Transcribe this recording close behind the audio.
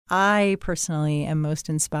I personally am most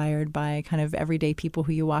inspired by kind of everyday people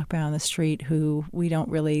who you walk by on the street who we don't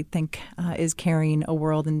really think is carrying a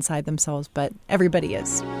world inside themselves, but everybody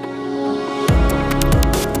is.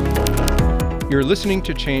 You're listening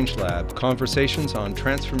to Change Lab, conversations on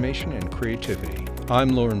transformation and creativity. I'm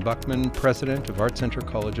Lauren Buckman, president of Art Center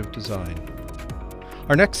College of Design.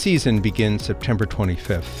 Our next season begins September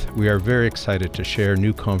 25th. We are very excited to share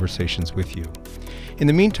new conversations with you. In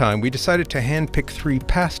the meantime, we decided to handpick 3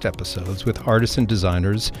 past episodes with artists and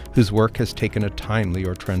designers whose work has taken a timely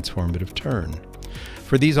or transformative turn.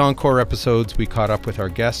 For these encore episodes, we caught up with our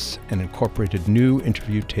guests and incorporated new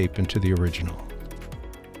interview tape into the original.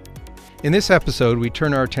 In this episode, we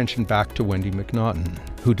turn our attention back to Wendy McNaughton,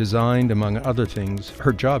 who designed, among other things,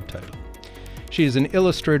 her job title. She is an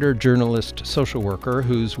illustrator, journalist, social worker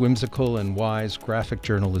whose whimsical and wise graphic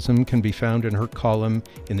journalism can be found in her column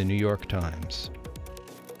in the New York Times.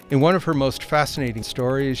 In one of her most fascinating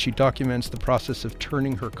stories, she documents the process of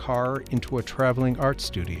turning her car into a traveling art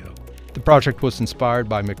studio. The project was inspired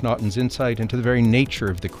by McNaughton's insight into the very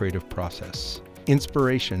nature of the creative process.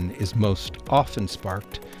 Inspiration is most often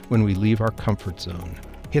sparked when we leave our comfort zone,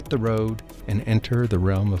 hit the road, and enter the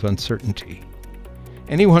realm of uncertainty.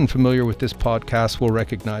 Anyone familiar with this podcast will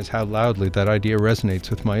recognize how loudly that idea resonates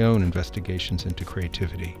with my own investigations into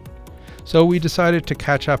creativity. So we decided to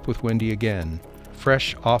catch up with Wendy again,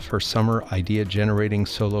 fresh off her summer idea-generating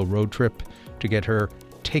solo road trip, to get her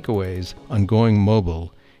takeaways on going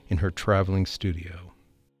mobile in her traveling studio.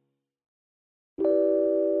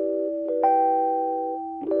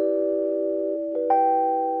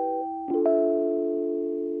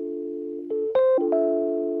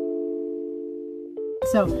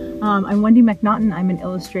 So I'm Wendy McNaughton. I'm an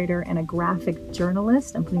illustrator and a graphic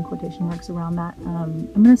journalist. I'm putting quotation marks around that.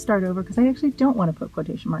 I'm going to start over because I actually don't want to put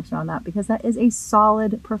quotation marks around that because that is a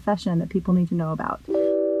solid profession that people need to know about.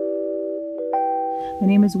 My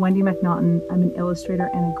name is Wendy McNaughton. I'm an illustrator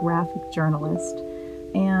and a graphic journalist.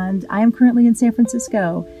 And I am currently in San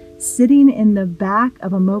Francisco, sitting in the back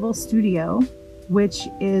of a mobile studio, which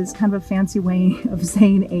is kind of a fancy way of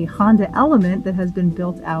saying a Honda Element that has been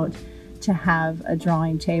built out to have a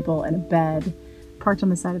drawing table and a bed parked on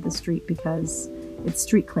the side of the street because it's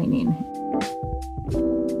street cleaning.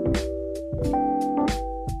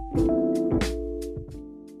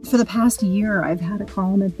 For the past year, I've had a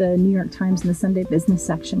column at the New York Times in the Sunday business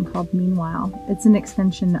section called Meanwhile. It's an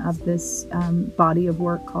extension of this body of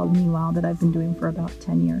work called Meanwhile that I've been doing for about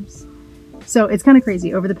 10 years. So it's kind of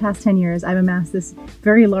crazy. Over the past 10 years, I've amassed this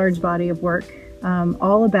very large body of work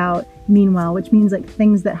all about meanwhile, which means like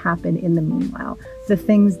things that happen in the meanwhile, the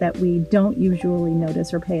things that we don't usually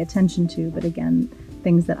notice or pay attention to, but again,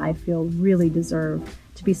 things that I feel really deserve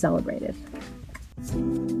to be celebrated.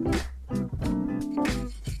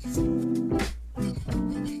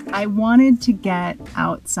 I wanted to get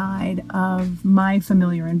outside of my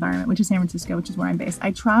familiar environment, which is San Francisco, which is where I'm based.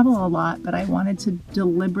 I travel a lot, but I wanted to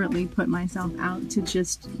deliberately put myself out to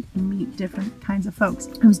just meet different kinds of folks.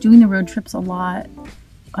 I was doing the road trips a lot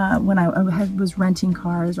when I was renting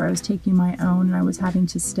cars, or I was taking my own, and I was having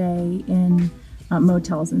to stay in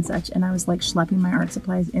motels and such. And I was like schlepping my art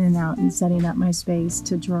supplies in and out and setting up my space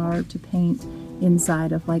to draw or to paint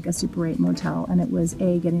inside of like a Super 8 motel. And it was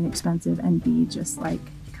A, getting expensive, and B, just like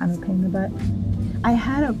kind of a pain in the butt. I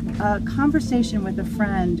had a conversation with a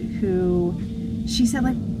friend who, she said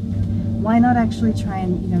like, why not actually try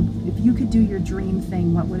and, if you could do your dream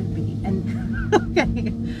thing, what would it be? And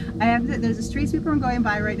okay, there's a street sweeper I'm going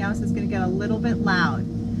by right now, so it's going to get a little bit loud.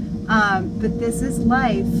 But this is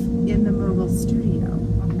life in the mobile studio,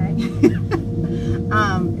 okay?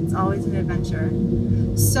 It's always an adventure.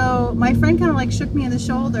 So my friend kind of like shook me in the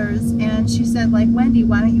shoulders, and she said like, Wendy,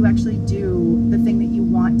 why don't you actually do the thing that you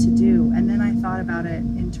want to do? And then I thought about it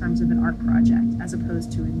in terms of an art project as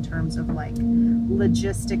opposed to in terms of like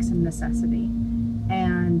logistics and necessity.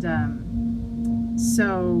 And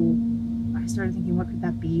so I started thinking, what could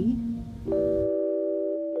that be?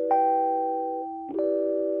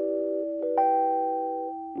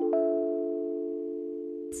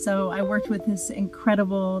 So I worked with this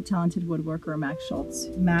incredible, talented woodworker, Max Schultz.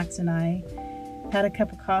 Max and I had a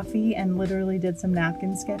cup of coffee and literally did some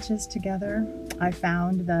napkin sketches together. I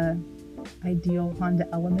found the ideal Honda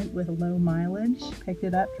Element with low mileage, picked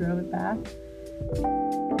it up, drove it back.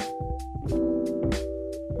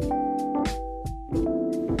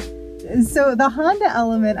 So the Honda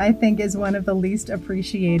Element, I think, is one of the least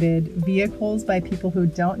appreciated vehicles by people who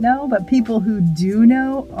don't know, but people who do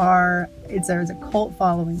know there's a cult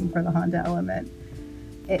following for the Honda Element.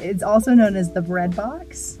 It's also known as the bread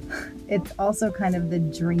box. It's also kind of the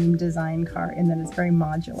dream design car in that it's very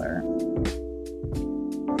modular.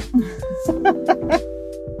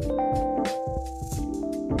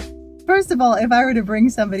 First of all, if I were to bring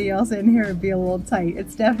somebody else in here, it'd be a little tight.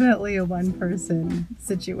 It's definitely a one-person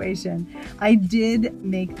situation. I did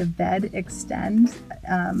make the bed extend.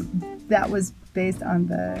 That was based on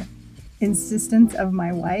the insistence of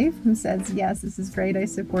my wife, who says, yes, this is great, I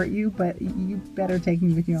support you, but you better take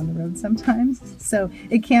me with you on the road sometimes. So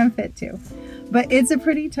it can fit too. But it's a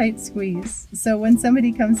pretty tight squeeze. So when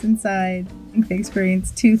somebody comes inside, I think they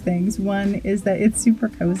experience two things. One is that it's super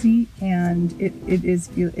cozy, and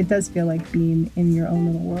it does feel like being in your own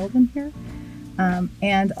little world in here.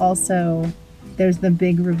 And also there's the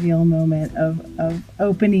big reveal moment of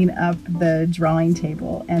opening up the drawing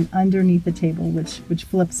table, and underneath the table, which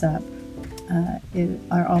flips up,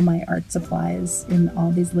 are all my art supplies in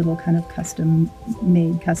all these little kind of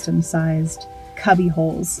custom-sized cubby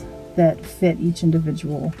holes that fit each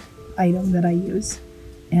individual item that I use.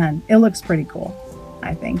 And it looks pretty cool,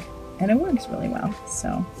 I think. And it works really well.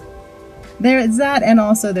 So there's that, and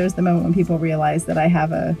also there's the moment when people realize that I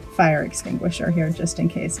have a fire extinguisher here just in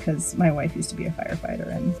case, because my wife used to be a firefighter,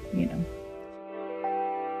 and, you know.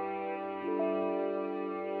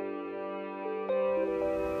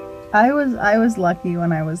 I was lucky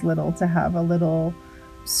when I was little to have a little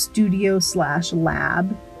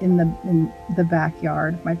studio/lab in the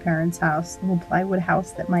backyard of my parents' house, the little plywood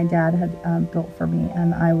house that my dad had built for me.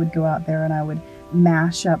 And I would go out there and I would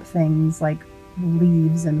mash up things like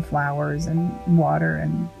leaves and flowers and water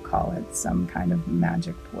and call it some kind of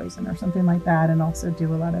magic poison or something like that, and also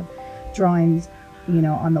do a lot of drawings, you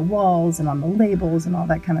know, on the walls and on the labels and all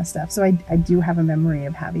that kind of stuff. So I do have a memory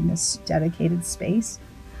of having this dedicated space.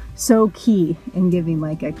 So key in giving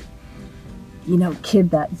like a, you know, kid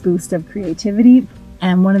that boost of creativity.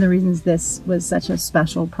 And one of the reasons this was such a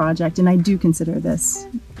special project, and I do consider this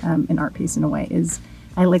an art piece in a way, is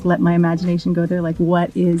I like let my imagination go there. Like,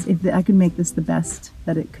 what is, if I could make this the best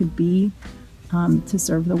that it could be, to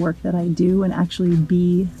serve the work that I do and actually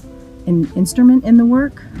be an instrument in the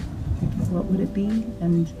work, what would it be?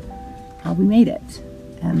 And we made it,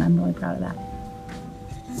 and I'm really proud of that.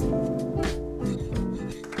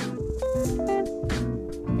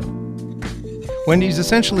 Wendy's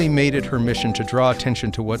essentially made it her mission to draw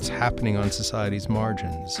attention to what's happening on society's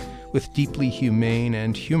margins, with deeply humane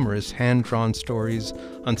and humorous hand-drawn stories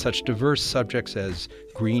on such diverse subjects as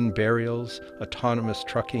green burials, autonomous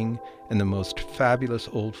trucking, and the most fabulous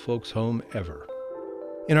old folks' home ever.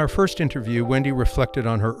 In our first interview, Wendy reflected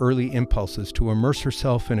on her early impulses to immerse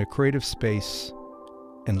herself in a creative space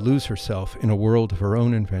and lose herself in a world of her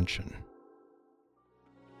own invention.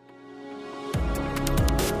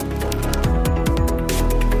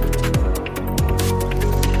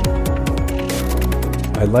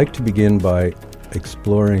 I'd like to begin by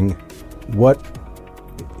exploring what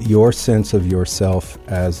your sense of yourself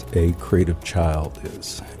as a creative child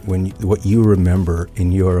is, what you remember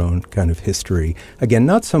in your own kind of history. Again,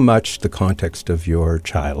 not so much the context of your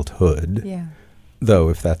childhood, though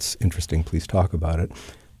if that's interesting, please talk about it,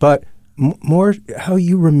 but more how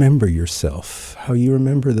you remember yourself, how you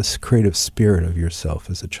remember this creative spirit of yourself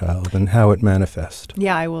as a child and how it manifests.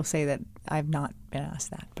 Yeah, I will say that I've not been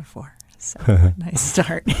asked that before. So nice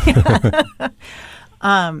start. But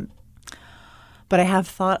I have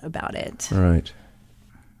thought about it. Right.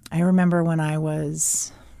 I remember when I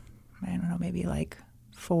was, I don't know, maybe like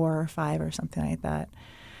 4 or 5 or something like that.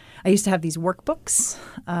 I used to have these workbooks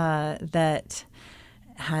that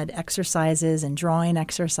had exercises and drawing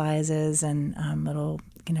exercises and little,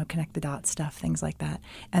 you know, connect the dots stuff, things like that.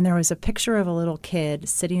 And there was a picture of a little kid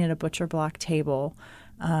sitting at a butcher block table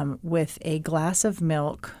with a glass of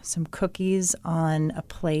milk, some cookies on a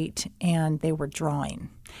plate, and they were drawing.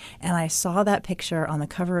 And I saw that picture on the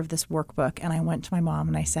cover of this workbook, and I went to my mom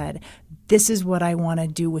and I said, this is what I want to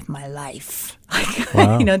do with my life.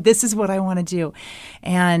 Wow. You know, this is what I want to do.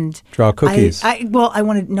 And draw cookies. I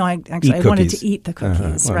wanted to eat the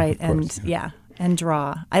cookies, Well, right? course, And and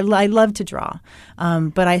draw. I love to draw.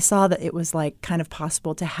 But I saw that it was like kind of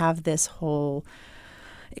possible to have this whole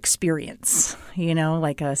experience, you know,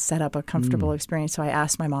 like set up a comfortable experience. So I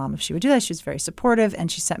asked my mom if she would do that. She was very supportive, and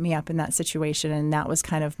she set me up in that situation. And that was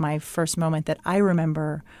kind of my first moment that I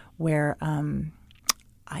remember where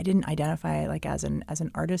I didn't identify like as an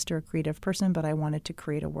artist or a creative person, but I wanted to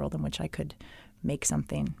create a world in which I could make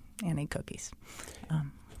something and eat cookies.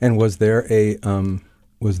 And was there a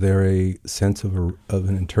sense of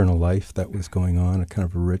an internal life that was going on, a kind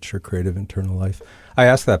of a rich or creative internal life? I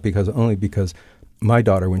ask that because my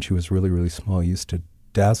daughter, when she was really, really small, used to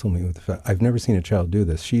dazzle me with the fact, I've never seen a child do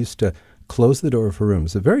this. She used to close the door of her room.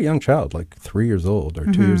 It's a very young child, like 3 years old or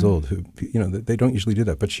 2 years old, who, they don't usually do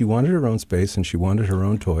that. But she wanted her own space and she wanted her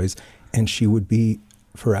own toys, and she would be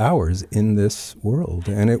for hours in this world.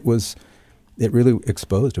 And it really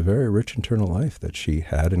exposed a very rich internal life that she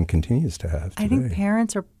had and continues to have today. I think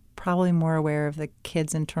parents are probably more aware of the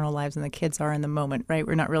kids' internal lives than the kids are in the moment, right?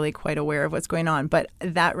 We're not really quite aware of what's going on. But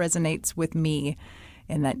that resonates with me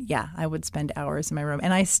in that, I would spend hours in my room.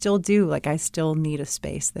 And I still do. Like, I still need a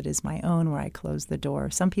space that is my own where I close the door.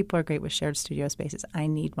 Some people are great with shared studio spaces. I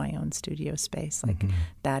need my own studio space. Like,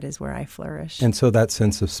 that is where I flourish. And so that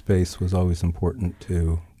sense of space was always important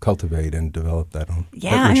to cultivate and develop that own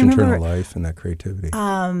rich internal life and that creativity.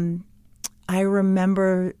 I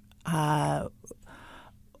remember I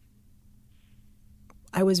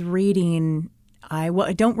was reading. I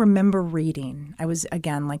don't remember reading. I was,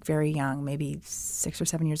 again, like very young, maybe 6 or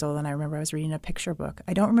 7 years old, and I remember I was reading a picture book.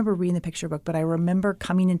 I don't remember reading the picture book, but I remember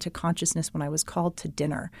coming into consciousness when I was called to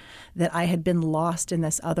dinner that I had been lost in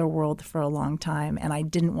this other world for a long time, and I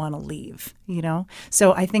didn't want to leave,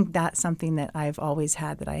 So I think that's something that I've always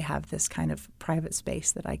had, that I have this kind of private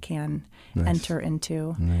space that I can enter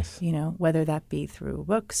into, whether that be through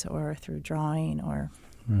books or through drawing or...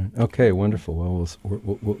 Right. Okay, wonderful. Well,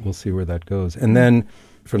 we'll see where that goes. And then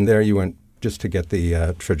from there you went, just to get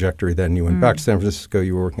the trajectory, then you went back to San Francisco.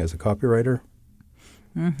 You were working as a copywriter.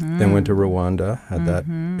 Then went to Rwanda, had that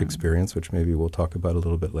experience, which maybe we'll talk about a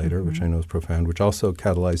little bit later, which I know is profound, which also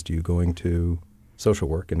catalyzed you going to social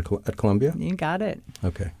work at Columbia? You got it.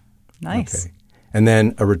 Okay. Nice. Okay. And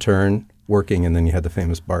then a return, working, and then you had the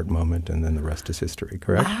famous BART moment, and then the rest is history,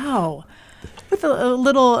 correct? Wow. With a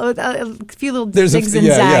few little zigs and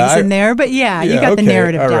zags in there, but you got the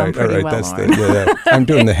narrative down pretty well. I'm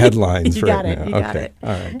doing the headlines you right got it, now. You got it.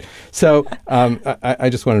 All right. So I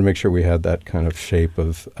just wanted to make sure we had that kind of shape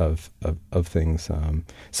of things.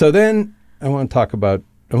 So then I want to talk about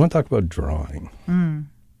drawing.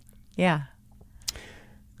 Yeah.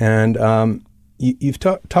 And you've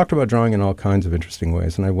talked about drawing in all kinds of interesting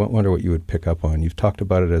ways, and I wonder what you would pick up on. You've talked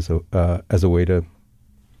about it as a way to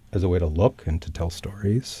look and to tell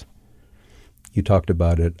stories. You talked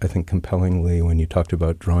about it, I think, compellingly when you talked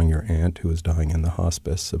about drawing your aunt who was dying in the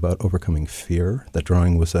hospice, about overcoming fear, that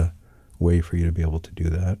drawing was a way for you to be able to do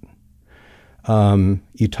that.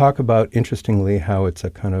 You talk about, interestingly, how it's a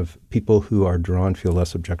kind of people who are drawn feel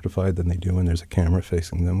less objectified than they do when there's a camera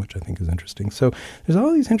facing them, which I think is interesting. So there's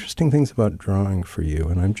all these interesting things about drawing for you,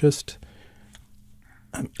 and I'm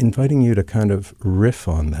inviting you to kind of riff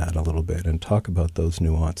on that a little bit and talk about those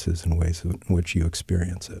nuances and ways in which you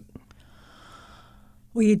experience it.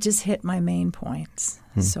 Well, you just hit my main points,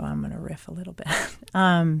 so I'm going to riff a little bit.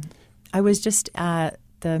 I was just at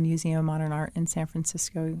the Museum of Modern Art in San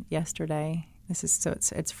Francisco yesterday.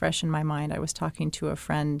 It's fresh in my mind. I was talking to a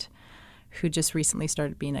friend who just recently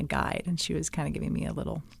started being a guide, and she was kind of giving me a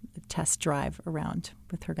little test drive around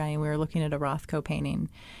with her guy, and we were looking at a Rothko painting.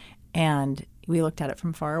 And we looked at it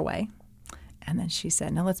from far away. And then she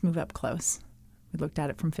said, now let's move up close. We looked at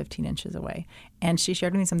it from 15 inches away. And she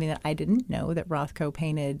shared with me something that I didn't know, that Rothko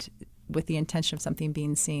painted with the intention of something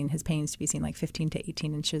being seen, his paintings to be seen like 15 to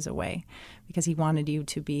 18 inches away, because he wanted you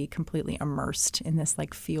to be completely immersed in this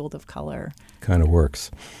like field of color. Kind of works.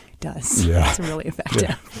 It does. Yeah. It's really effective.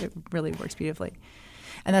 Yeah. It really works beautifully.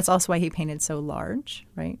 And that's also why he painted so large,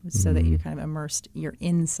 right? So that you're kind of immersed, you're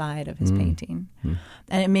inside of his painting.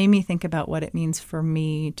 And it made me think about what it means for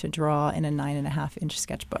me to draw in a 9.5-inch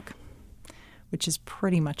sketchbook, which is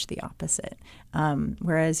pretty much the opposite.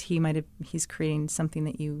 Whereas he's creating something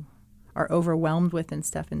that you are overwhelmed with and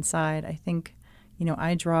stuff inside. I think,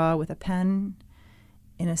 I draw with a pen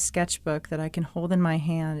in a sketchbook that I can hold in my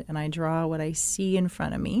hand, and I draw what I see in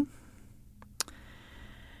front of me.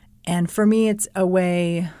 And for me, it's a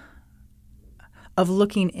way of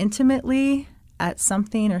looking intimately at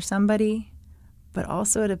something or somebody, but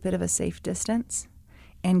also at a bit of a safe distance,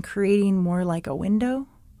 and creating more like a window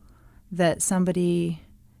that somebody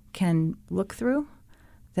can look through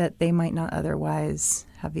that they might not otherwise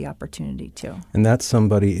have the opportunity to. And that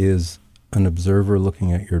somebody is an observer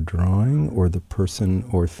looking at your drawing, or the person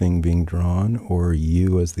or thing being drawn, or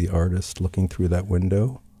you as the artist looking through that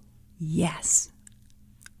window? Yes.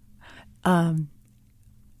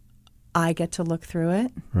 I get to look through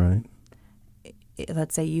it. Right.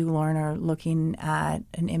 Let's say you, Lauren, are looking at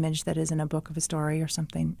an image that is in a book of a story or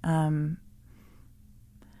something.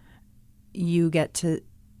 You get to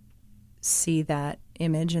see that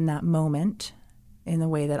image in that moment in the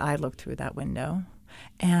way that I look through that window.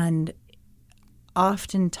 And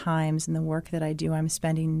oftentimes in the work that I do, I'm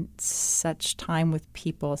spending such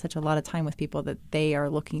a lot of time with people that they are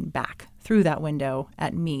looking back through that window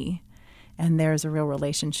at me. And there's a real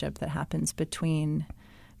relationship that happens between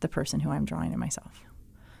the person who I'm drawing and myself.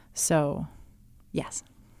 So, yes.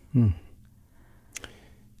 On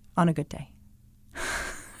a good day.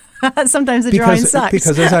 Sometimes the drawing sucks.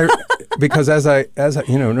 Because as I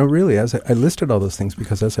listed all those things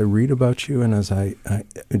because as I read about you and as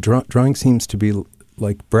drawing seems to be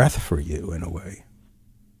like breath for you in a way.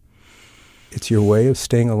 It's your way of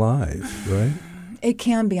staying alive, right? It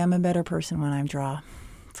can be. I'm a better person when I draw,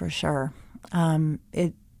 for sure.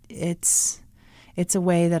 It's a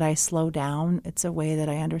way that I slow down. It's a way that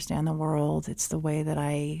I understand the world. It's the way that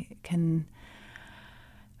I can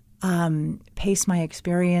pace my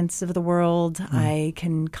experience of the world. I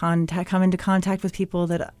can come into contact with people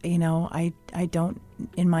that I don't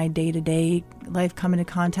in my day-to-day life come into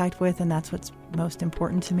contact with, and that's what's most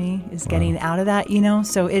important to me is getting out of that.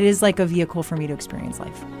 So it is like a vehicle for me to experience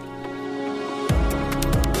life.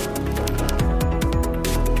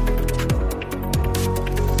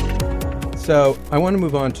 So I want to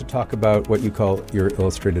move on to talk about what you call your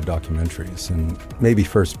illustrated documentaries, and maybe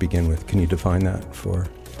first begin with, can you define that for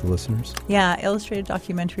the listeners? Yeah, illustrated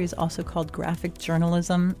documentary is also called graphic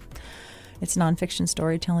journalism. It's nonfiction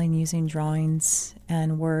storytelling using drawings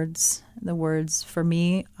and words. The words for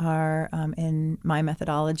me are, in my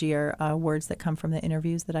methodology, are words that come from the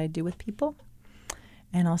interviews that I do with people.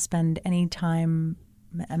 And I'll spend any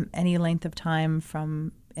length of time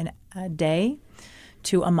from a day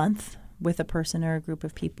to a month with a person or a group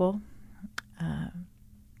of people.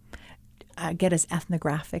 I get as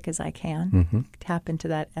ethnographic as I can, tap into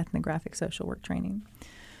that ethnographic social work training.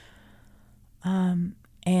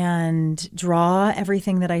 And draw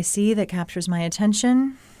everything that I see that captures my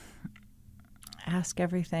attention, ask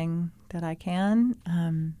everything that I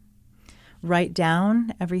can, write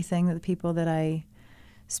down everything that the people that I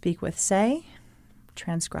speak with say,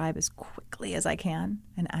 transcribe as quickly as I can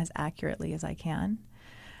and as accurately as I can,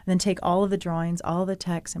 and then take all of the drawings, all of the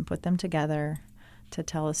text, and put them together to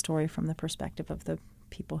tell a story from the perspective of the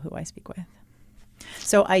people who I speak with.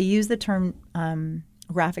 So I use the term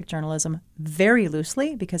graphic journalism very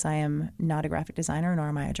loosely because I am not a graphic designer, nor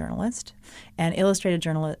am I a journalist. And illustrated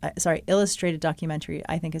documentary,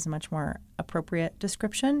 I think, is a much more appropriate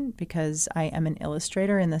description because I am an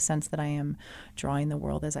illustrator in the sense that I am drawing the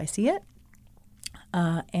world as I see it.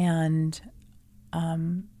 And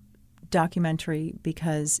documentary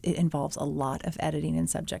because it involves a lot of editing and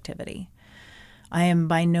subjectivity. I am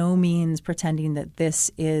by no means pretending that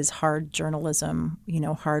this is hard journalism,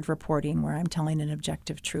 hard reporting where I'm telling an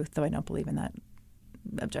objective truth, though I don't believe in that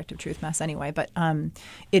objective truth mess anyway. But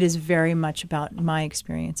it is very much about my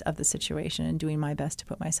experience of the situation and doing my best to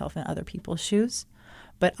put myself in other people's shoes.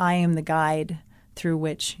 But I am the guide through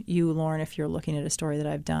which you, Lauren, if you're looking at a story that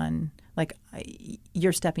I've done,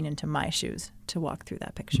 you're stepping into my shoes to walk through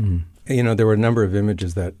that picture. There were a number of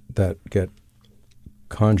images that get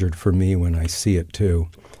conjured for me when I see it too.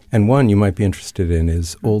 And one you might be interested in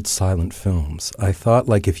is old silent films. I thought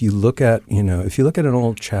if you look at an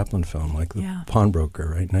old Chaplin film like The Pawnbroker,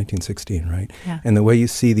 right, 1916, right? Yeah. And the way you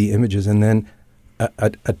see the images and then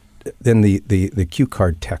then the cue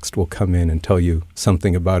card text will come in and tell you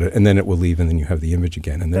something about it, and then it will leave, and then you have the image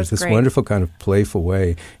again. And there's this wonderful kind of playful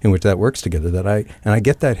way in which that works together that I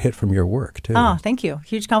get that hit from your work, too. Oh, thank you.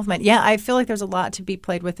 Huge compliment. Yeah, I feel like there's a lot to be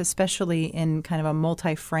played with, especially in kind of a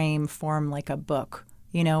multi-frame form like a book,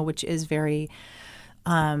 which is very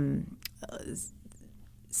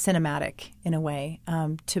cinematic in a way,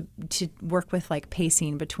 to work with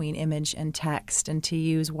pacing between image and text and to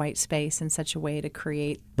use white space in such a way to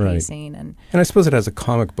create pacing. And I suppose it has a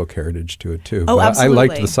comic book heritage to it too. Oh, but absolutely. I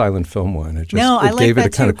liked the silent film one. It gave it a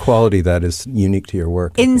kind of too. Quality that is unique to your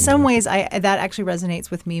work. In some ways, that actually resonates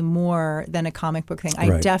with me more than a comic book thing.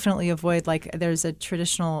 I definitely avoid there's a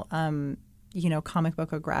traditional comic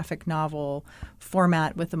book or graphic novel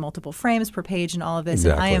format with the multiple frames per page and all of this.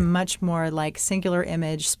 Exactly. And I am much more singular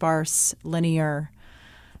image, sparse, linear.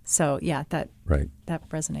 So, yeah, that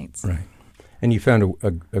resonates. Right. And you found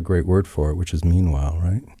a great word for it, which is meanwhile,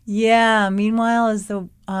 right? Yeah, meanwhile is the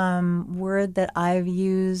word that I've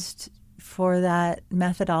used for that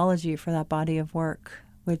methodology, for that body of work,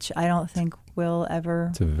 which I don't think will ever...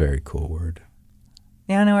 It's a very cool word.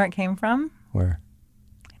 You don't know where it came from? Where?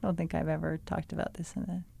 I don't think I've ever talked about this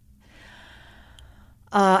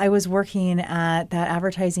I was working at that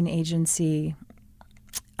advertising agency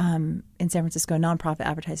in San Francisco, a nonprofit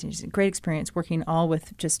advertising agency. Great experience working all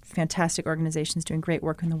with just fantastic organizations doing great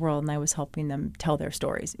work in the world, and I was helping them tell their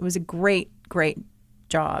stories. It was a great, great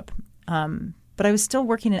job. But I was still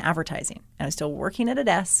working in advertising, and I was still working at a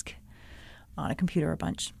desk on a computer a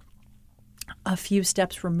bunch, a few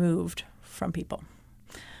steps removed from people.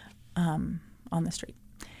 on the street.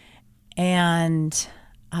 And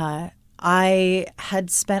I had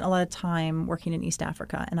spent a lot of time working in East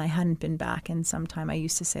Africa, and I hadn't been back in some time. I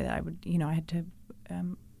used to say that I would, I had to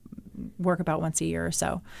work about once a year or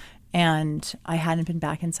so. And I hadn't been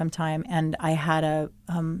back in some time, and I had a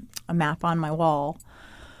map on my wall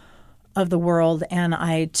of the world, and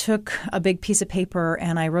I took a big piece of paper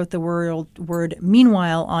and I wrote the word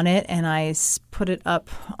meanwhile on it, and I put it up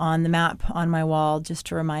on the map on my wall just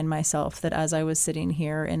to remind myself that as I was sitting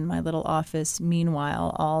here in my little office,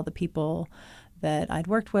 meanwhile, all the people that I'd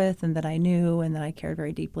worked with and that I knew and that I cared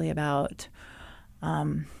very deeply about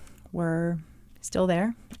were still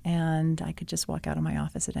there, and I could just walk out of my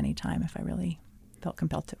office at any time if I really felt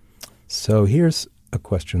compelled to. So here's a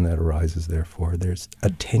question that arises, therefore. There's a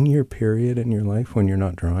 10-year period in your life when you're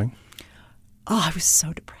not drawing? Oh, I was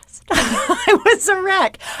so depressed. I was a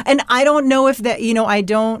wreck. And I don't know if that, I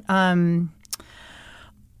don't, I'm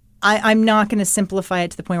not going to simplify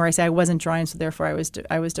it to the point where I say I wasn't drawing, so therefore I was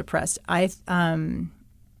depressed. I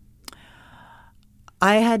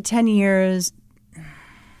had 10 years.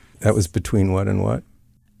 That was between what and what?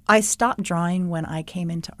 I stopped drawing when I came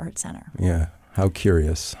into Art Center. Yeah. How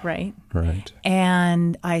curious. Right. Right.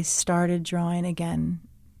 And I started drawing again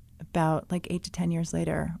about like 8 to 10 years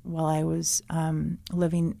later while I was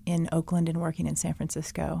living in Oakland and working in San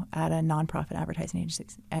Francisco at a nonprofit advertising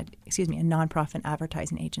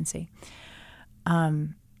agency.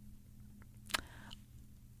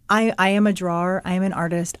 I am a drawer. I am an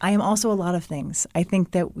artist. I am also a lot of things. I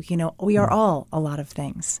think that, we are all a lot of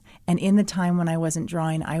things. And in the time when I wasn't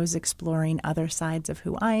drawing, I was exploring other sides of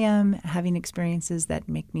who I am, having experiences that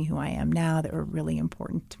make me who I am now that were really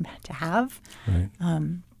important to have. Right.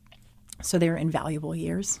 So they were invaluable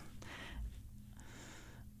years.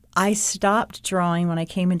 I stopped drawing when I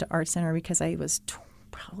came into Art Center because I was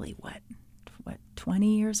probably,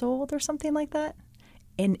 20 years old or something like that?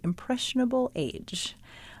 An impressionable age.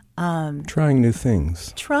 Trying new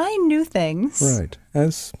things. Right.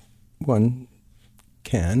 As one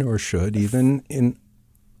can or should, even in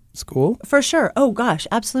school. For sure. Oh, gosh,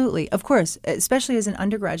 absolutely. Of course, especially as an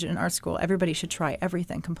undergraduate in art school, everybody should try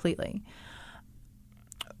everything completely.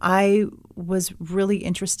 I was really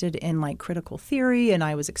interested in critical theory, and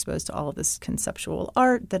I was exposed to all of this conceptual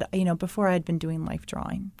art that, before I'd been doing life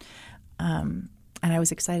drawing. And I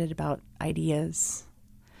was excited about ideas.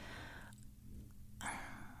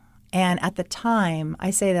 And at the time,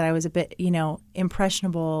 I say that I was a bit,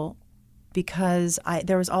 impressionable because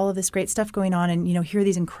there was all of this great stuff going on, and, here are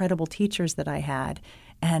these incredible teachers that I had.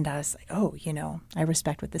 And I was like, oh, I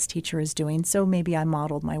respect what this teacher is doing. So maybe I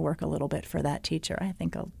modeled my work a little bit for that teacher. I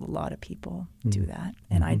think a lot of people do that.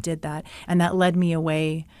 And I did that. And that led me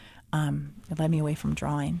away. It led me away from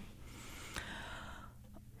drawing.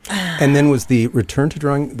 And then was the return to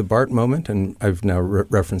drawing the BART moment, and I've now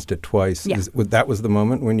referenced it twice. Yeah. That was the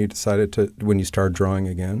moment when you decided when you started drawing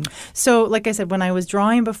again? So, like I said, when I was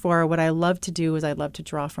drawing before, what I loved to do was I loved to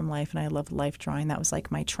draw from life, and I loved life drawing. That was like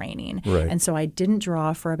my training. Right. And so I didn't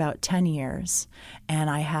draw for about 10 years, and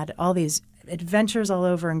I had all these adventures all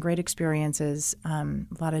over and great experiences, a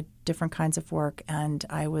lot of different kinds of work. And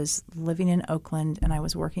I was living in Oakland and I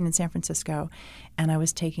was working in San Francisco, and I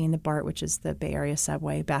was taking the BART, which is the Bay Area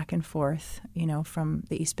subway, back and forth, from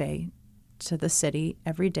the East Bay to the city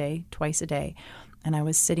every day, twice a day. And I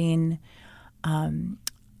was sitting in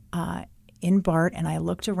BART, and I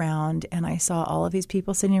looked around and I saw all of these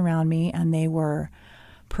people sitting around me, and they were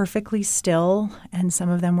perfectly still, and some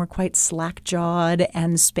of them were quite slack-jawed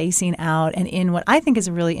and spacing out, and in what I think is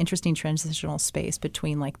a really interesting transitional space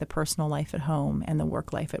between the personal life at home and the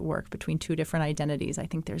work life at work, between two different identities. I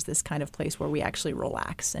think there's this kind of place where we actually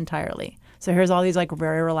relax entirely. So here's all these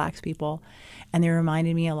very relaxed people, and they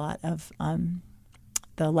reminded me a lot of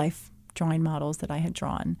the life drawing models that I had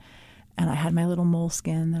drawn. And I had my little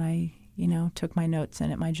moleskin that I, took my notes in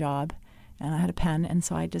at my job. And I had a pen, and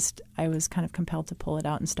so I was kind of compelled to pull it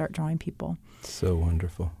out and start drawing people. So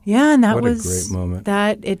wonderful. Yeah, and that what was a great moment.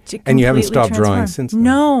 And you haven't stopped drawing since then?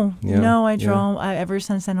 No, I draw ever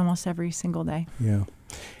since then, almost every single day. Yeah,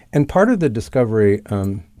 and part of the discovery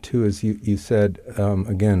too is you said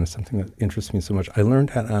again something that interests me so much. I learned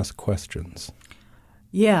how to ask questions.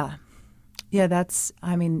 Yeah,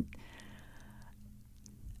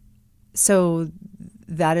 so.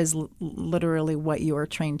 That is literally what you are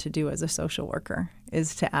trained to do as a social worker,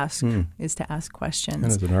 is to ask questions. And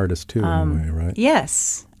as an artist too, in a way, right?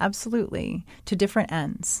 Yes, absolutely. To different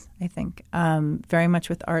ends, I think. Very much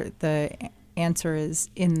with art, the answer is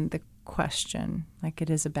in the question. It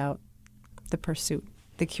is about the pursuit,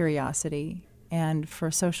 the curiosity. And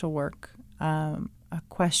for social work, a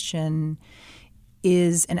question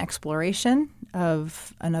is an exploration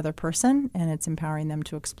of another person, and it's empowering them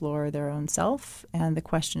to explore their own self. And the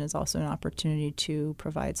question is also an opportunity to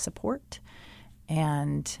provide support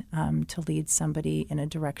and to lead somebody in a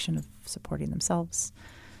direction of supporting themselves.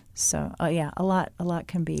 So, a lot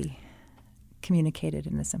can be communicated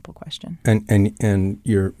in a simple question. And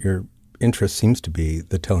your interest seems to be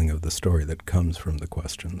the telling of the story that comes from the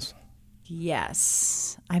questions.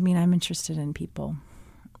 Yes. I mean, I'm interested in people.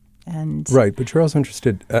 And right, but you're also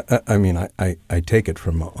interested, I take it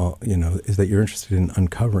from, is that you're interested in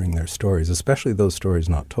uncovering their stories, especially those stories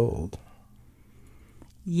not told.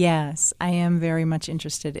 Yes, I am very much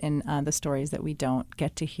interested in the stories that we don't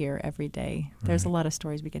get to hear every day. There's a lot of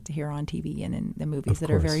stories we get to hear on TV and in the movies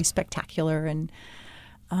that are very spectacular and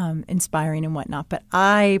inspiring and whatnot. But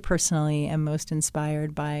I personally am most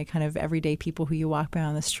inspired by kind of everyday people who you walk by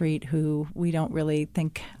on the street who we don't really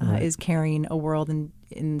think is carrying a world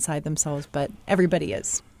inside themselves, but everybody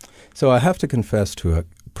is. So I have to confess to a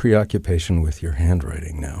preoccupation with your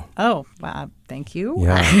handwriting now. Oh, wow. Thank you.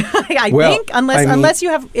 Yeah. I think, unless you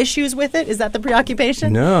have issues with it, is that the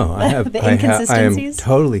preoccupation? No, I have. The inconsistencies? I am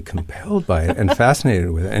totally compelled by it and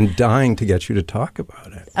fascinated with it and dying to get you to talk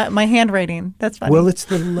about it. My handwriting, that's funny. Well, it's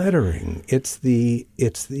the lettering. It's the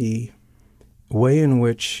way in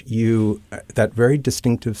which you, that very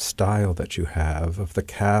distinctive style that you have of the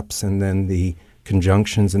caps and then the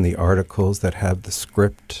conjunctions and the articles that have the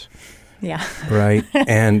script. Yeah. Right.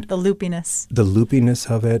 And the loopiness. The loopiness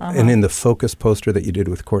of it. And in the focus poster that you did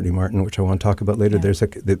with Courtney Martin, which I want to talk about later,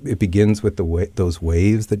 it begins with those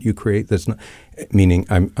waves that you create. That's not meaning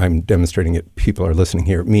I'm demonstrating it. People are listening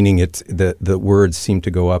here, meaning it's the words seem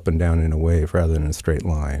to go up and down in a wave rather than a straight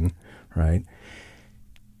line. Right.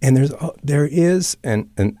 And there's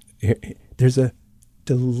a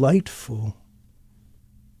delightful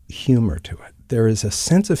humor to it. There is a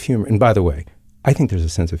sense of humor. And by the way, I think there's a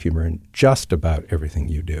sense of humor in just about everything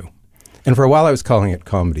you do. And for a while I was calling it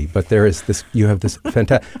comedy, but there is this, you have this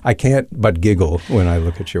fantastic, I can't but giggle when I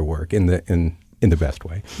look at your work in the best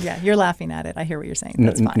way. Yeah, you're laughing at it. I hear what you're saying.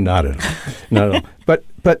 That's fine. Not at all. Not at all.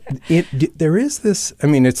 But there is this, I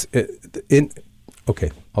mean,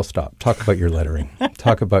 okay, I'll stop. Talk about your lettering.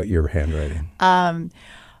 Talk about your handwriting.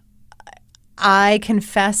 I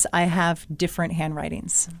confess I have different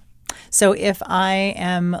handwritings. So if I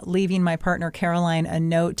am leaving my partner Caroline a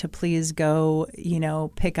note to please go,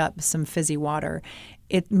 pick up some fizzy water,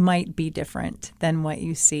 it might be different than what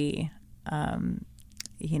you see, in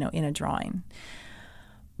a drawing.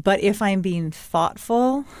 But if I'm being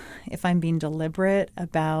thoughtful, if I'm being deliberate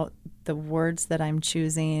about the words that I'm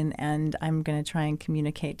choosing and I'm going to try and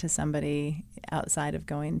communicate to somebody outside of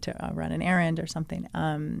going to run an errand or something,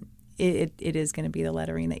 it is going to be the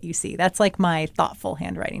lettering that you see. That's like my thoughtful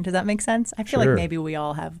handwriting. Does that make sense? I feel like maybe we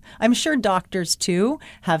all have. I'm sure doctors too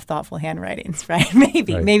have thoughtful handwritings, right?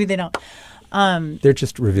 Maybe they don't. They're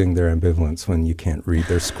just revealing their ambivalence when you can't read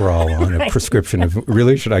their scrawl on a prescription of,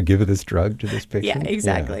 really, should I give this drug to this patient? Yeah,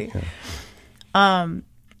 exactly. Yeah.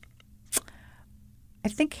 I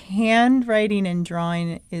think handwriting and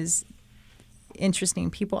drawing is interesting.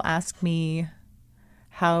 People ask me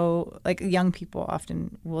how, like young people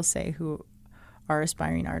often will say who are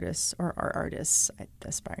aspiring artists or are artists.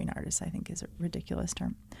 Aspiring artists, I think, is a ridiculous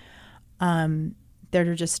term.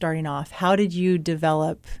 They're just starting off. How did you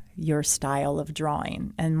develop your style of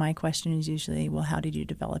drawing? And my question is usually, well, how did you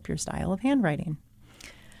develop your style of handwriting?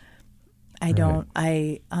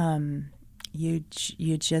 You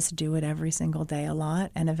just do it every single day a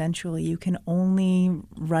lot, and eventually you can only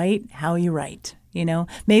write how you write.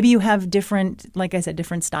 Maybe you have different, like I said,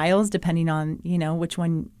 different styles depending on, which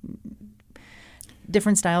one,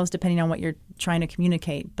 different styles depending on what you're trying to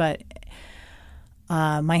communicate. But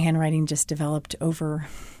my handwriting just developed over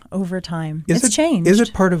time. It's changed. Is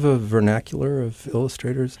it part of a vernacular of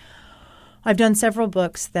illustrators? I've done several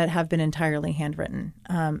books that have been entirely handwritten.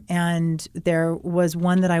 And there was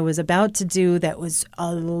one that I was about to do that was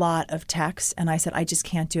a lot of text. And I said, I just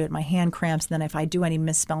can't do it. My hand cramps. And then if I do any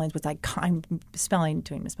misspellings, which I'm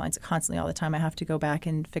doing misspellings constantly all the time, I have to go back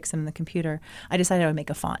and fix them in the computer. I decided I would make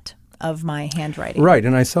a font of my handwriting. Right.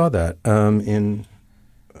 And I saw that in,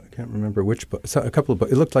 I can't remember which book, a couple of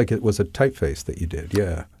books. It looked like it was a typeface that you did.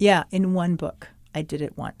 Yeah. Yeah. In one book. I did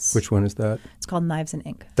it once. Which one is that? It's called Knives and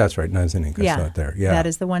Ink. That's right, Knives and Ink. I saw it there. Yeah. That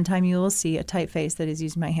is the one time you will see a typeface that is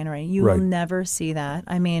using my handwriting. You will never see that.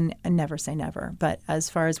 I mean, never say never. But as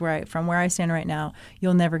far as from where I stand right now,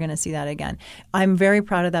 you're never going to see that again. I'm very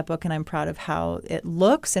proud of that book, and I'm proud of how it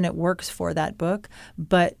looks, and it works for that book.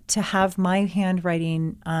 But to have my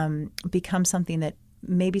handwriting become something that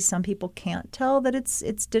maybe some people can't tell that it's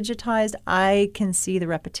digitized. I can see the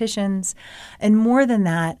repetitions. And more than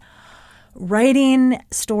that, writing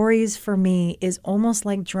stories for me is almost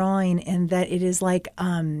like drawing in that it is like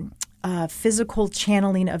physical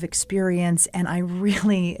channeling of experience. And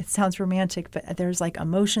it sounds romantic, but there's like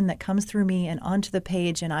emotion that comes through me and onto the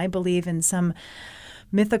page. And I believe in some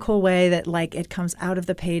mythical way that like it comes out of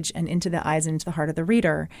the page and into the eyes and into the heart of the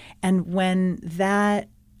reader. And when that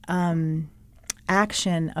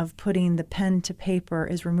action of putting the pen to paper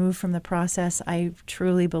is removed from the process, I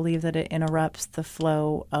truly believe that it interrupts the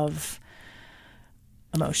flow of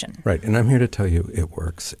emotion. Right. And I'm here to tell you it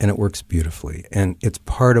works, and it works beautifully. And it's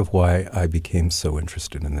part of why I became so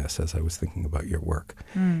interested in this as I was thinking about your work.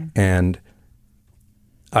 And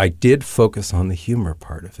I did focus on the humor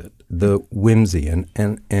part of it, the whimsy.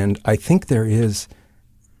 And I think there is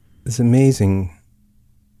this amazing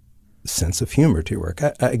sense of humor to your work.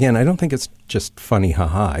 Again, I don't think it's just funny,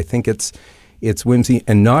 haha. I think it's whimsy,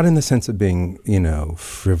 and not in the sense of being,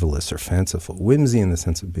 frivolous or fanciful. Whimsy in the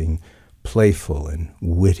sense of being playful and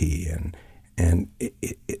witty, and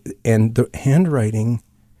the handwriting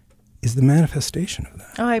is the manifestation of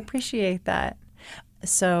that. Oh, I appreciate that.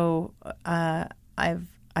 So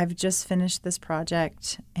I've just finished this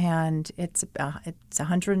project, and it's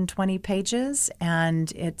 120 pages,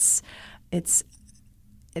 and it's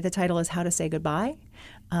the title is How to Say Goodbye,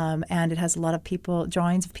 and it has a lot of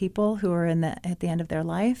drawings of people who are at the end of their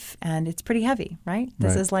life, and it's pretty heavy, right?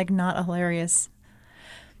 This is like not a hilarious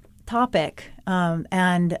topic.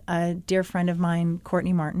 And a dear friend of mine,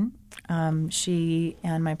 Courtney Martin, she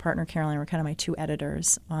and my partner Caroline were kind of my two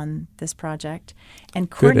editors on this project. And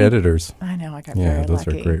Courtney, good editors. I know, I got very lucky. Yeah, those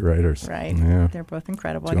are great writers. Right. Yeah. They're both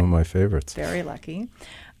incredible. Two of my favorites. Very lucky.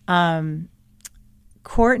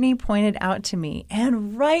 Courtney pointed out to me,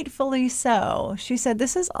 and rightfully so, she said,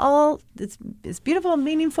 this is all, it's beautiful,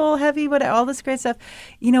 meaningful, heavy, all this great stuff,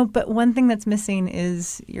 but one thing that's missing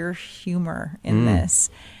is your humor in this.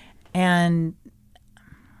 And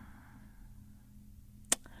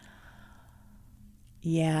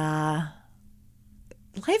yeah,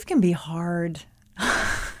 life can be hard.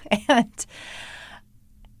 And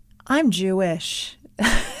I'm Jewish.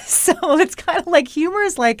 So it's kind of like humor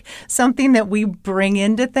is like something that we bring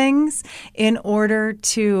into things in order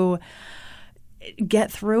to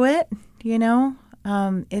get through it,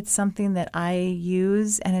 It's something that I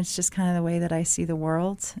use, and it's just kind of the way that I see the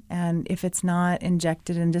world. And if it's not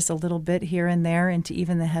injected in just a little bit here and there into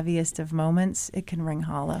even the heaviest of moments, it can ring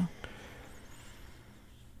hollow.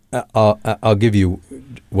 I'll give you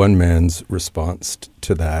one man's response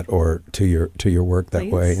to that, or to your work that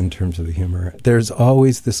Please. way in terms of the humor. There's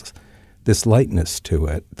always this lightness to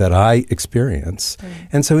it that I experience.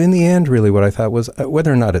 And so in the end, really what I thought was,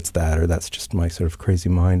 whether or not it's that or that's just my sort of crazy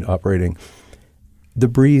mind operating, the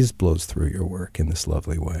breeze blows through your work in this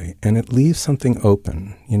lovely way, and it leaves something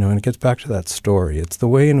open, and it gets back to that story. It's the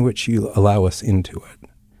way in which you allow us into it.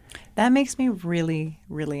 That makes me really,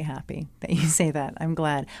 really happy that you say that. I'm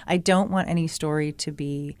glad. I don't want any story to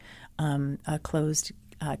be a closed,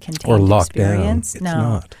 contained or locked experience. down. It's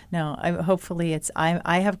not. No. Hopefully, it's.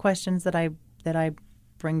 I have questions that I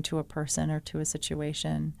bring to a person or to a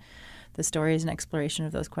situation. The story is an exploration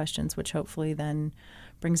of those questions, which hopefully then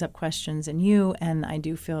brings up questions in you. And I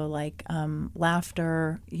do feel like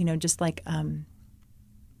laughter. Just like.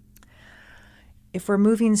 If we're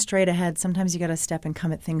moving straight ahead, sometimes you got to step and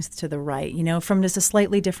come at things to the right, from just a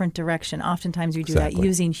slightly different direction. Oftentimes we do that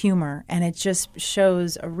using humor, and it just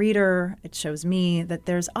shows a reader, it shows me that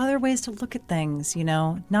there's other ways to look at things,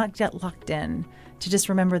 not get locked in, to just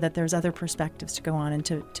remember that there's other perspectives to go on and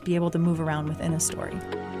to be able to move around within a story.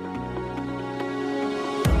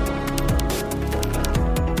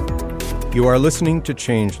 You are listening to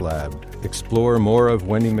Change Lab. Explore more of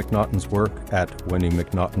Wendy McNaughton's work at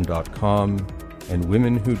wendymcnaughton.com and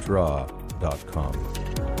womenwhodraw.com.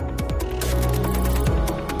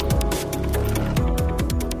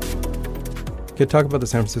 Can you talk about the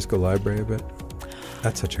San Francisco Library a bit?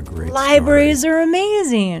 That's such a great Libraries story. are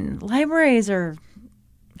amazing. Libraries are...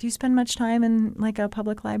 Do you spend much time in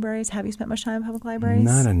public libraries? Have you spent much time in public libraries?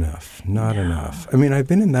 Not enough. Enough. I mean, I've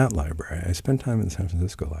been in that library. I spent time in the San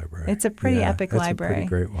Francisco Library. It's a pretty epic library. It's a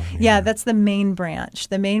pretty great one. Yeah, that's the main branch.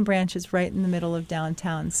 The main branch is right in the middle of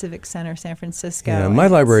downtown Civic Center, San Francisco. Yeah, my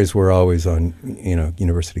libraries were always on,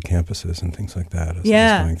 university campuses and things like that as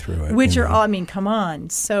I was going through it. Which are all, come on,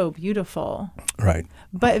 so beautiful. Right.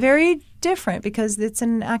 But very different because it's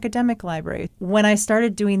an academic library. When I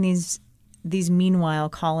started doing these Meanwhile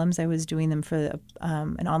columns, I was doing them for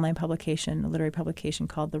an online publication, a literary publication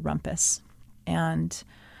called The Rumpus. And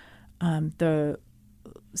the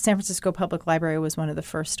San Francisco Public Library was one of the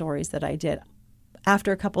first stories that I did.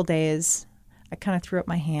 After a couple days, I kind of threw up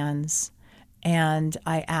my hands and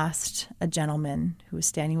I asked a gentleman who was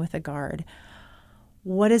standing with a guard,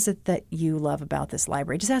 what is it that you love about this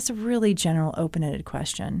library? Just asked a really general, open-ended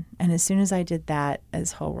question. And as soon as I did that,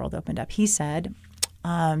 his whole world opened up. He said,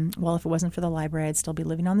 well, if it wasn't for the library, I'd still be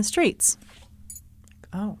living on the streets.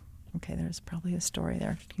 Oh, okay, there's probably a story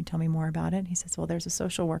there. Can you tell me more about it? He says, well, there's a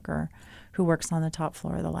social worker who works on the top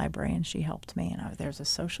floor of the library, and she helped me. And there's a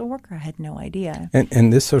social worker? I had no idea.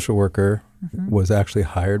 And this social worker was actually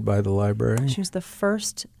hired by the library? She was the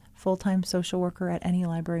first full-time social worker at any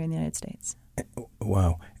library in the United States.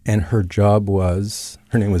 Wow. And her job was,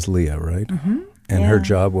 her name was Leah, right? Mm-hmm. And her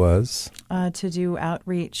job was? To do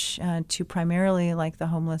outreach to primarily like the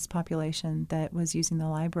homeless population that was using the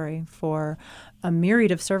library for a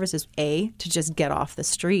myriad of services. A, to just get off the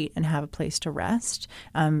street and have a place to rest.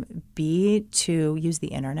 B, to use the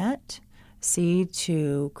internet. C,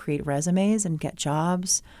 to create resumes and get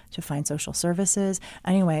jobs, to find social services.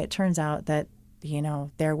 Anyway, it turns out that, you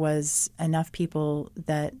know, there was enough people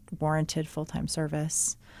that warranted full-time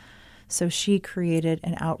service. So she created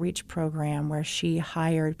an outreach program where she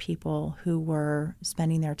hired people who were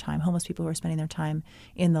spending their time, homeless people who were spending their time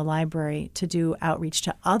in the library, to do outreach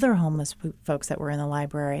to other homeless folks that were in the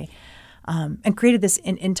library, and created this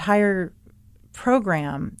entire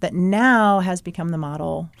program that now has become the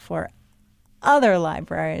model for other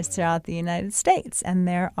libraries throughout the United States. And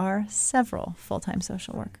there are several full-time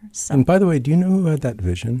social workers. So. And by the way, do you know who had that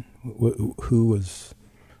vision? Who was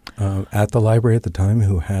at the library at the time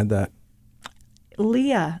who had that?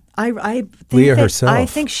 Leah. I think Leah herself. I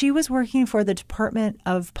think she was working for the Department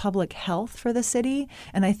of Public Health for the city,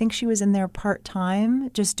 and I think she was in there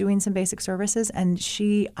part-time, just doing some basic services. And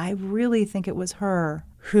I really think it was her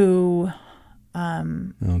who...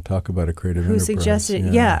 talk about a creative who enterprise.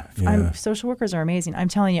 Suggested, social workers are amazing. I'm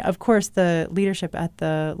telling you, of course, the leadership at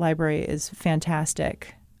the library is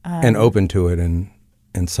fantastic. And open to it and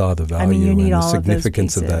saw the value you need and the all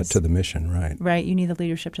significance of of that to the mission, right? Right. You need the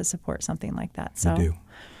leadership to support something like that. So, you do.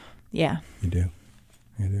 Yeah. You do.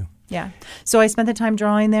 Yeah. So I spent the time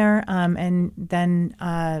drawing there, and then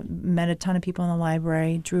met a ton of people in the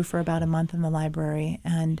library, drew for about a month in the library,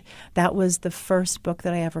 and that was the first book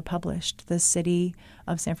that I ever published. The city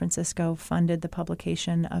of San Francisco funded the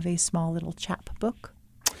publication of a small little chapbook.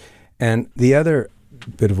 And the other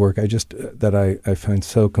bit of work that I find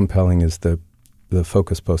so compelling is the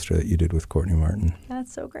focus poster that you did with Courtney Martin.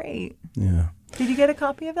 That's so great. Yeah. Did you get a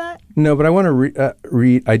copy of that? No, but I want to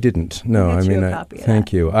read. I didn't. No, I'll get you a copy of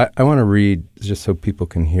thank that. you. I want to read just so people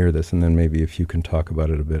can hear this, and then maybe if you can talk about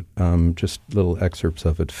it a bit. Just little excerpts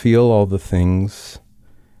of it. Feel all the things.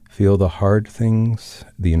 Feel the hard things,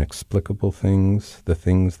 the inexplicable things, the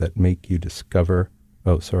things that make you discover.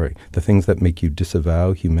 Oh, sorry. The things that make you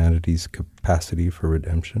disavow humanity's capacity for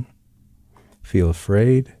redemption. Feel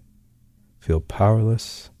afraid. Feel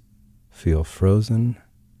powerless, feel frozen,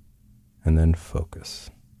 and then focus.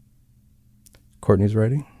 Courtney's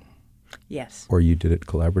writing? Yes. Or you did it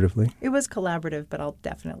collaboratively? It was collaborative, but I'll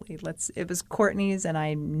definitely it was Courtney's, and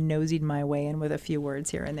I nosed my way in with a few words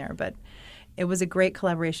here and there, but it was a great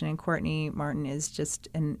collaboration, and Courtney Martin is just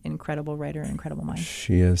an incredible writer, an incredible mind.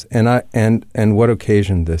 She is. And what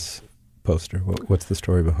occasioned this poster? What's the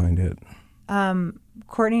story behind it?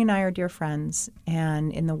 Courtney and I are dear friends,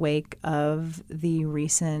 and in the wake of the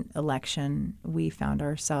recent election, we found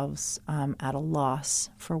ourselves at a loss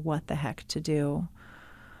for what the heck to do.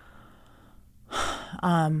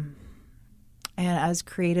 And as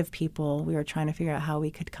creative people, we were trying to figure out how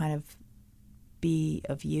we could kind of be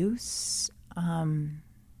of use. And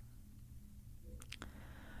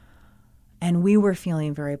we were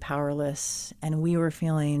feeling very powerless, and we were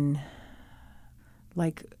feeling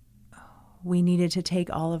like we needed to take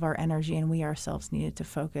all of our energy, and we ourselves needed to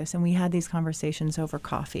focus. And we had these conversations over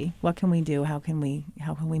coffee. What can we do? How can we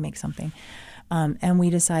make something? And we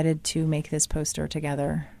decided to make this poster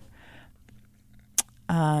together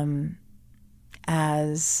as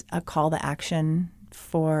a call to action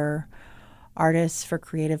for artists, for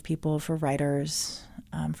creative people, for writers,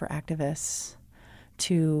 for activists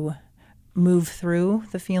to move through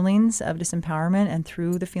the feelings of disempowerment and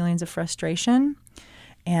through the feelings of frustration,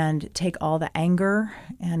 and take all the anger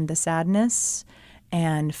and the sadness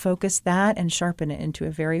and focus that and sharpen it into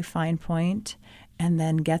a very fine point, and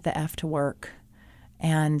then get the F to work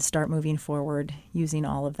and start moving forward using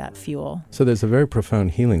all of that fuel. So there's a very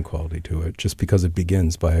profound healing quality to it, just because it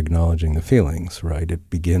begins by acknowledging the feelings, right?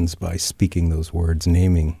 It begins by speaking those words,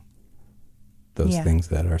 naming those things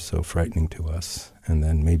that are so frightening to us. And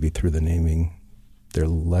then maybe through the naming, they're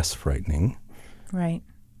less frightening. Right.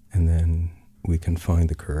 and then we can find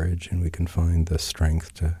the courage and we can find the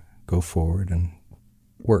strength to go forward and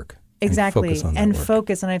work. Exactly. And focus on that and work.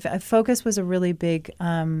 focus. And focus was a really big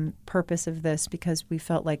purpose of this, because we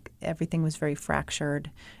felt like everything was very fractured.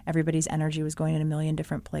 Everybody's energy was going in a million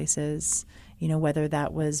different places, whether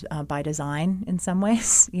that was by design in some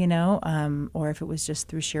ways, or if it was just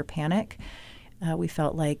through sheer panic. We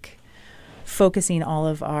felt like focusing all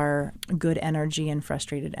of our good energy and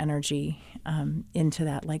frustrated energy into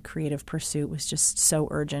that creative pursuit was just so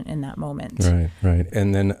urgent in that moment. Right.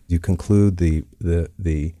 And then you conclude the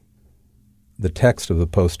text of the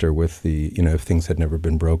poster with the, if things had never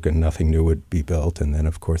been broken, nothing new would be built. And then,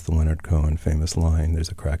 of course, the Leonard Cohen famous line, there's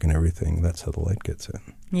a crack in everything. That's how the light gets in.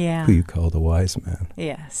 Yeah. Who you call the wise man.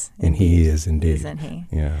 Yes. And indeed. he is indeed. Isn't he?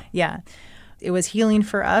 Yeah. Yeah. It was healing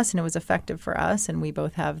for us and it was effective for us. And we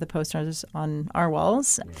both have the posters on our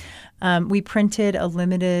walls. We printed a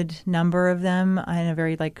limited number of them. I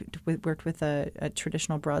worked with a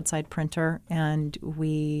traditional broadside printer, and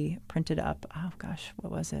we printed up,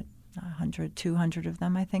 what was it? 100, 200 of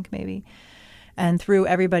them, I think, maybe. And through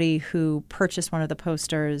everybody who purchased one of the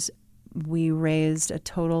posters, we raised a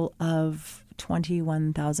total of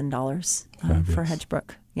 $21,000 for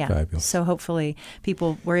Hedgebrook. Yeah. Fabulous. So hopefully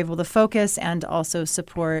people were able to focus and also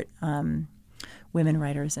support women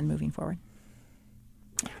writers in moving forward.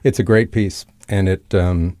 It's a great piece, and it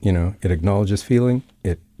it acknowledges feeling,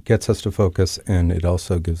 it gets us to focus, and it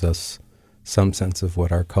also gives us some sense of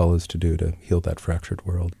what our call is to do to heal that fractured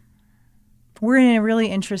world. We're in a really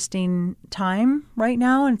interesting time right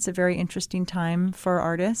now, and it's a very interesting time for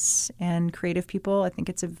artists and creative people. I think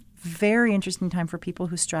it's a very interesting time for people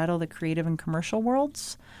who straddle the creative and commercial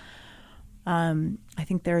worlds. I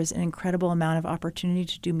think there's an incredible amount of opportunity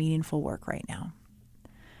to do meaningful work right now.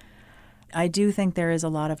 I do think there is a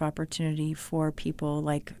lot of opportunity for people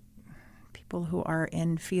who are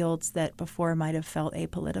in fields that before might have felt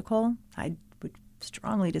apolitical. I would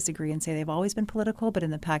strongly disagree and say they've always been political, but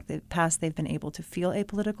in the past they've been able to feel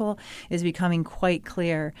apolitical. It is becoming quite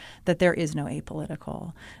clear that there is no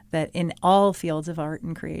apolitical, that in all fields of art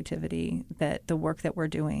and creativity, that the work that we're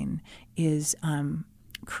doing is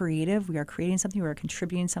creative. We are creating something, we are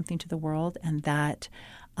contributing something to the world, and that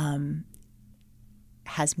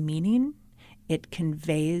has meaning. It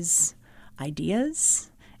conveys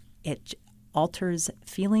ideas. It alters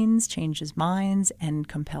feelings, changes minds, and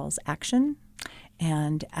compels action.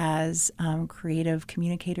 And as creative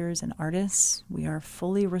communicators and artists, we are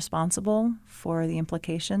fully responsible for the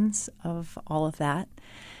implications of all of that.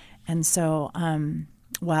 And so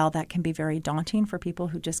while that can be very daunting for people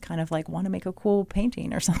who just kind of want to make a cool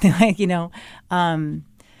painting or something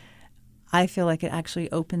I feel like it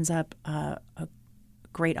actually opens up a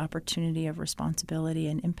great opportunity of responsibility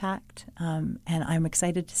and impact. And I'm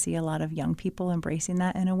excited to see a lot of young people embracing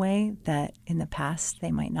that in a way that in the past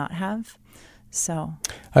they might not have. So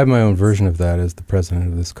I have my own version of that as the president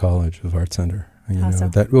of this College of Art Center. How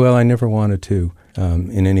so? I never wanted to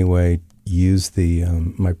in any way use the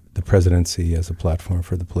presidency as a platform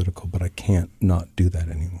for the political, but I can't not do that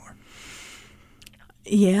anymore.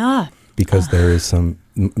 Yeah. Because there is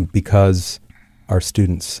because our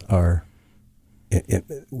students are,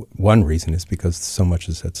 one reason is because so much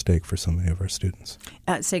is at stake for so many of our students.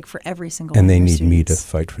 At stake for every single and one they of our need students. me to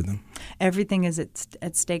fight for them. Everything is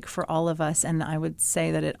at stake for all of us, and I would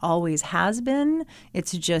say that it always has been.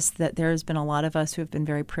 It's just that there's been a lot of us who have been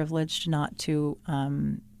very privileged not to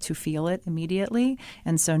feel it immediately,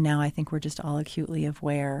 and so now I think we're just all acutely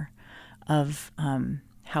aware of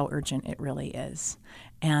how urgent it really is.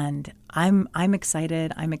 And I'm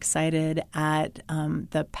excited. I'm excited at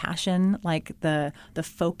the passion, the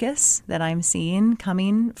focus that I'm seeing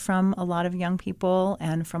coming from a lot of young people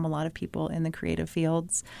and from a lot of people in the creative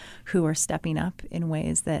fields who are stepping up in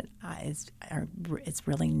ways that it's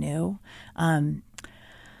really new.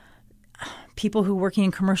 People who working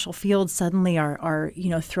in commercial fields suddenly are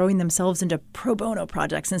throwing themselves into pro bono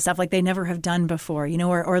projects and stuff like they never have done before,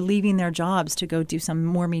 or leaving their jobs to go do some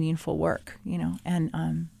more meaningful work,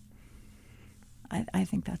 and I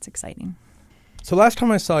think that's exciting. So last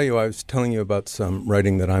time I saw you, I was telling you about some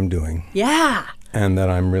writing that I'm doing. Yeah. And that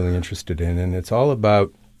I'm really interested in, and it's all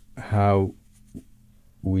about how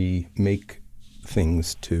we make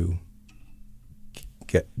things to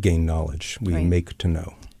gain knowledge. We Right. make to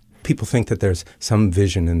know. People think that there's some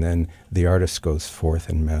vision and then the artist goes forth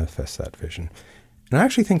and manifests that vision. And I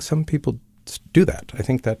actually think some people do that. I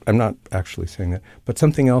think that, I'm not actually saying that, but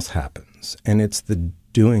something else happens. And it's the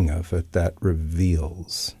doing of it that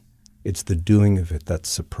reveals. It's the doing of it that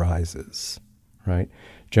surprises, right?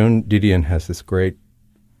 Joan Didion has this great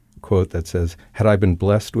quote that says, "Had I been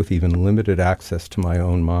blessed with even limited access to my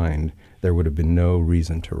own mind, there would have been no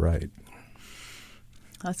reason to write."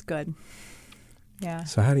 That's good. Yeah.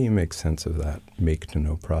 So how do you make sense of that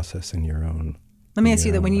make-to-know process in your own Let me ask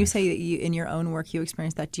you that when you life? say that you, in your own work, you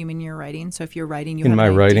experience that, do you mean your writing? So if you're writing, you In have my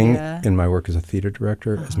an writing, idea. in my work as a theater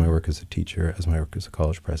director, as my work as a teacher, as my work as a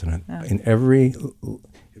college president, Yeah. in every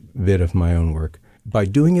bit of my own work, by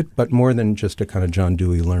doing it, but more than just a kind of John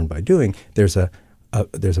Dewey learn by doing, there's a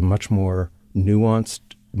much more nuanced,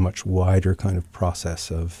 much wider kind of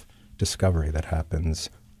process of discovery that happens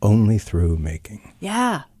only through making.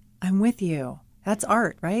 Yeah, I'm with you. That's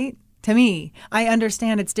art, right? To me, I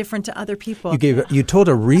understand it's different to other people. You told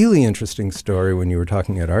a really interesting story when you were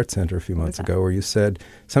talking at Art Center a few months ago, where you said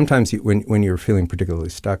sometimes when you're feeling particularly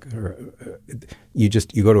stuck,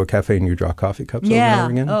 you go to a cafe and you draw coffee cups over and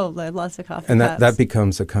over again. Oh, lots of coffee and cups. that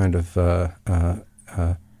becomes a kind of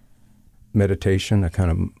meditation, a kind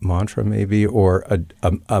of mantra maybe, or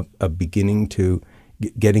a beginning to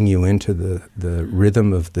getting you into the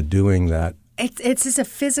rhythm of the doing that. It's just a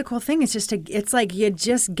physical thing. It's like you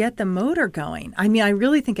just get the motor going. I mean, I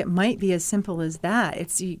really think it might be as simple as that.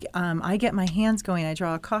 I get my hands going. I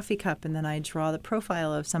draw a coffee cup, and then I draw the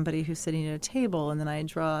profile of somebody who's sitting at a table, and then I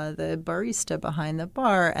draw the barista behind the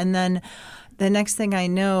bar, and then the next thing I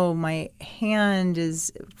know, my hand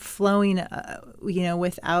is flowing.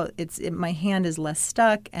 My hand is less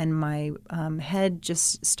stuck, and my head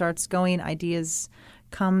just starts going. Ideas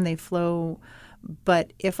come, they flow.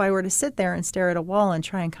 But if I were to sit there and stare at a wall and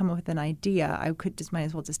try and come up with an idea, I might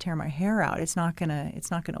as well just tear my hair out. It's not gonna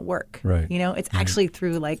work. Right. It's actually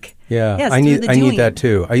through like I need that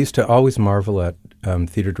too. I used to always marvel at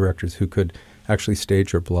theater directors who could actually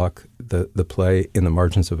stage or block the play in the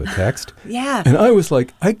margins of a text. Yeah. And I was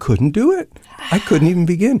like, I couldn't do it. I couldn't even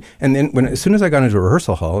begin. And then as soon as I got into a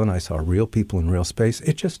rehearsal hall and I saw real people in real space,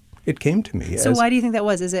 it came to me. So why do you think that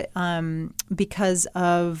was? Is it because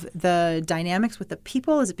of the dynamics with the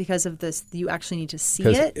people? Is it because of this? You actually need to see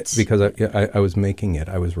it? Because I was making it.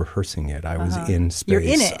 I was rehearsing it. I was in space. You're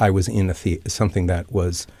in it. I was in something that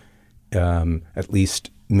was at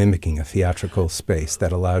least mimicking a theatrical space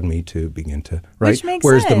that allowed me to begin to write. Which makes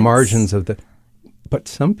Whereas sense. the margins of the... But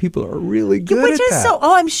some people are really good at that.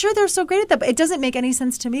 I'm sure they're so great at that. But it doesn't make any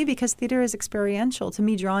sense to me because theater is experiential. To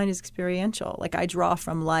me, drawing is experiential. Like I draw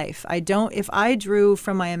from life. If I drew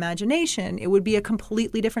from my imagination, it would be a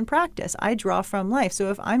completely different practice. I draw from life. So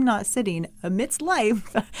if I'm not sitting amidst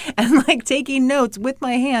life and like taking notes with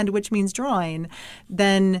my hand, which means drawing,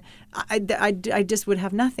 then I just would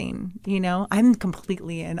have nothing. I'm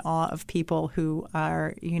completely in awe of people who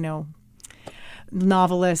are,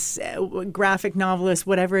 novelists, graphic novelists,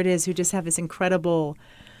 whatever it is, who just have this incredible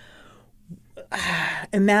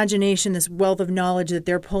imagination, this wealth of knowledge that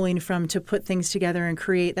they're pulling from to put things together and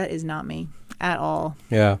create. That is not me at all.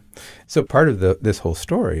 Yeah. So part of this whole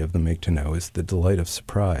story of the Make to Know is the delight of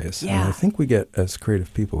surprise. Yeah. And I think we get, as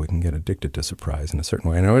creative people, we can get addicted to surprise in a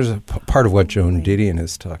certain way. And it was part of what Joan Didion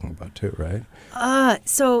is talking about too, right?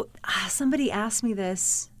 So somebody asked me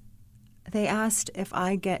this. They asked if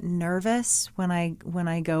I get nervous when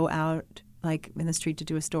I go out, like in the street to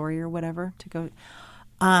do a story or whatever, to go.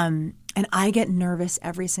 And I get nervous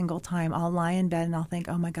every single time. I'll lie in bed and I'll think,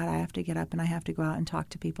 oh my God, I have to get up and I have to go out and talk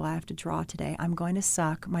to people. I have to draw today. I'm going to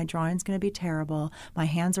suck. My drawing's going to be terrible. My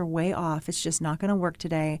hands are way off. It's just not going to work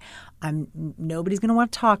today. Nobody's going to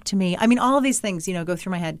want to talk to me. I mean, all of these things, go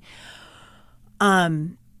through my head.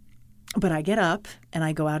 But I get up and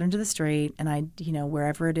I go out into the street and I,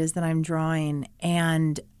 wherever it is that I'm drawing,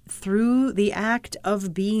 and through the act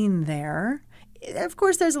of being there, of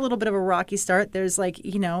course, there's a little bit of a rocky start. There's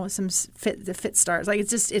some fit starts. Like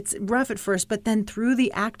it's rough at first, but then through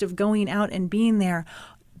the act of going out and being there,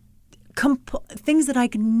 things that I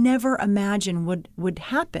could never imagine would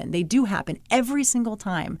happen. They do happen every single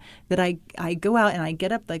time that I go out and I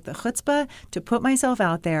get up, like the chutzpah to put myself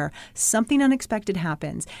out there. Something unexpected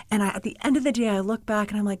happens. And at the end of the day, I look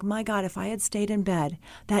back and I'm like, my God, if I had stayed in bed,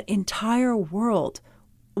 that entire world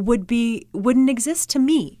wouldn't exist to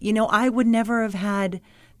me. I would never have had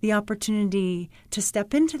the opportunity to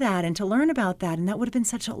step into that and to learn about that. And that would have been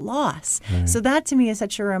such a loss. Right. So that to me is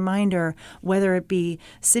such a reminder, whether it be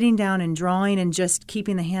sitting down and drawing and just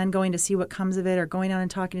keeping the hand going to see what comes of it, or going out and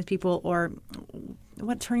talking to people, or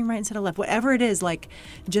turning right instead of left, whatever it is, like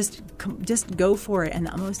just go for it. And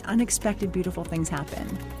the most unexpected, beautiful things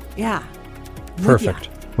happen. Yeah. Perfect.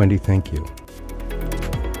 Wendy, thank you.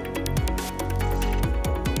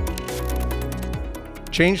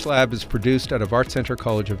 Change Lab is produced out of Art Center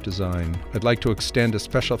College of Design. I'd like to extend a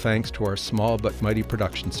special thanks to our small but mighty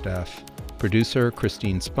production staff. Producer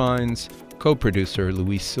Christine Spines, co-producer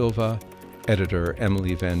Luis Silva, editor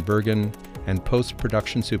Emily Van Bergen, and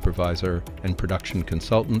post-production supervisor and production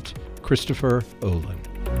consultant Christopher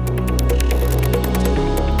Olin.